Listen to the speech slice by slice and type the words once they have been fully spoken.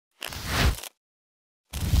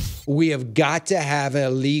We have got to have a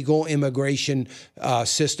legal immigration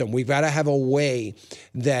system. We've got to have a way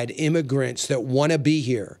that immigrants that want to be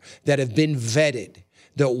here, that have been vetted,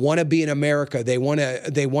 that want to be in America, they want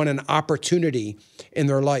an opportunity in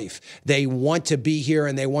their life. They want to be here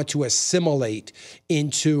and they want to assimilate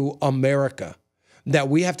into America. That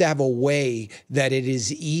we have to have a way that it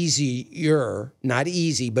is easier, not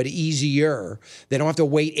easy, but easier. They don't have to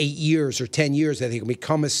wait 8 years or 10 years that they can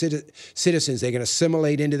become citizens. They can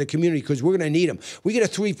assimilate into the community because we're going to need them. We get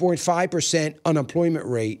a 3.5% unemployment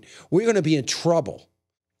rate. We're going to be in trouble.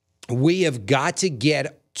 We have got to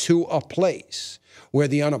get to a place where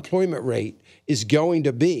the unemployment rate is going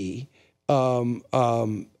to be a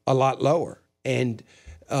lot lower. And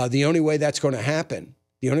the only way that's going to happen,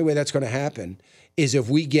 is if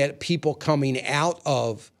we get people coming out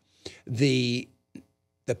of the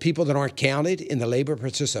people that aren't counted in the labor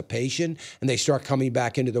participation, and they start coming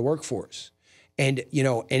back into the workforce. And, you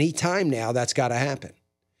know, any time now, that's got to happen.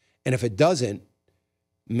 And if it doesn't,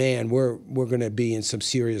 man, we're going to be in some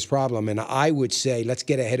serious problem. And I would say, let's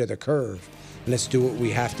get ahead of the curve. Let's do what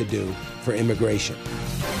we have to do for immigration.